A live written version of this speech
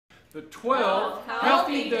The 12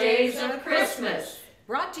 Healthy Days of Christmas.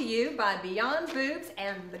 Brought to you by Beyond Boobs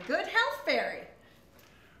and the Good Health Fairy.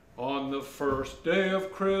 On the first day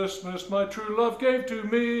of Christmas, my true love gave to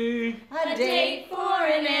me A date for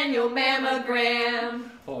an annual mammogram.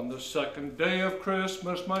 On the second day of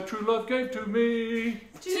Christmas, my true love gave to me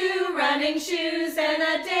 2 running shoes and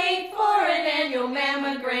a date for an annual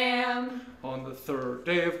mammogram. On the third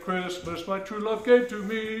day of Christmas, my true love gave to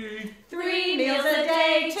me 3 meals a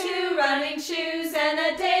day, 2 running shoes, and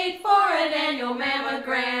a date for an annual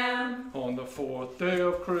mammogram. On the fourth day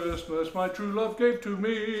of Christmas, my true love gave to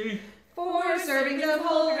me 4 servings of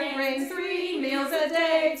whole grains, 3 meals a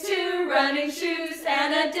day, 2 running shoes,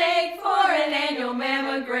 and a date for an annual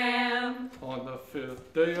mammogram. On the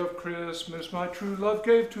fifth day of Christmas, my true love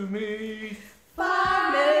gave to me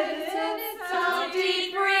 5 minutes of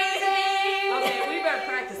deep breathing. Okay, we better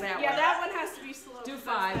practice that one. Yeah, that one has to be slow. Do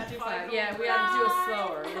 5, do 5. Yeah, we have to do it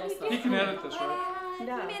slower, a little slower. You can edit this, right?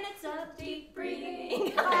 No. Minutes of deep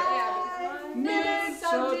breathing. 5 minutes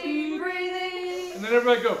of deep breathing. And then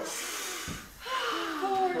everybody go.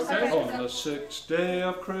 Okay. On the sixth day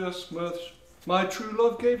of Christmas, my true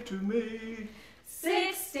love gave to me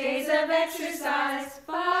 6 days of exercise,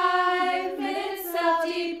 5 minutes of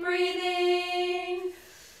deep breathing,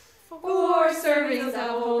 4 servings of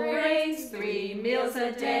whole grains, 3 meals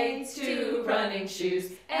a day, 2 running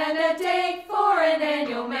shoes, and a date for an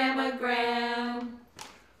annual mammogram.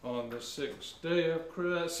 On the sixth day of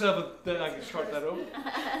Christmas, seventh day, I can start that over.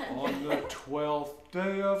 On the 12th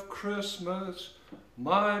day of Christmas,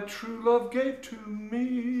 my true love gave to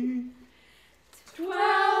me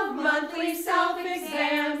 12 monthly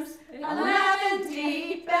self-exams, 11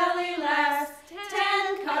 deep belly laughs,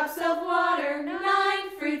 10 cups of water, 9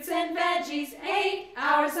 fruits and veggies, 8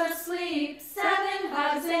 hours of sleep, 7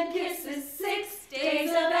 hugs and kisses, 6 days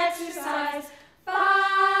of exercise,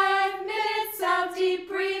 5 minutes of deep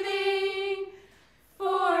breathing,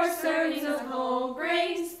 4 servings of whole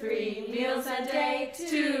grains, 3 meals a day,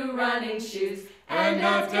 2 running shoes, and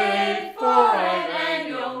a date for an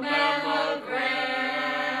annual mammogram.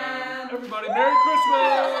 Everybody, Merry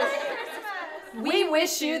Christmas! We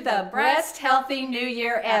wish you the breast healthy new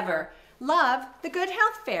year ever. Love, the Good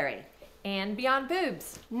Health Fairy. And Beyond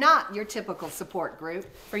Boobs, Not your typical support group.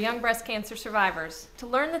 for young breast cancer survivors. To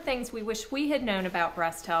learn the things we wish we had known about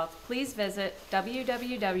breast health, please visit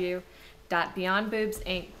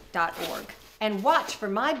www.beyondboobsinc.org. And watch for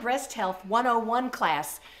my Breast Health 101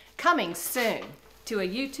 class coming soon. To a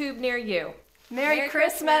YouTube near you. Merry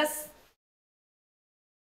Christmas.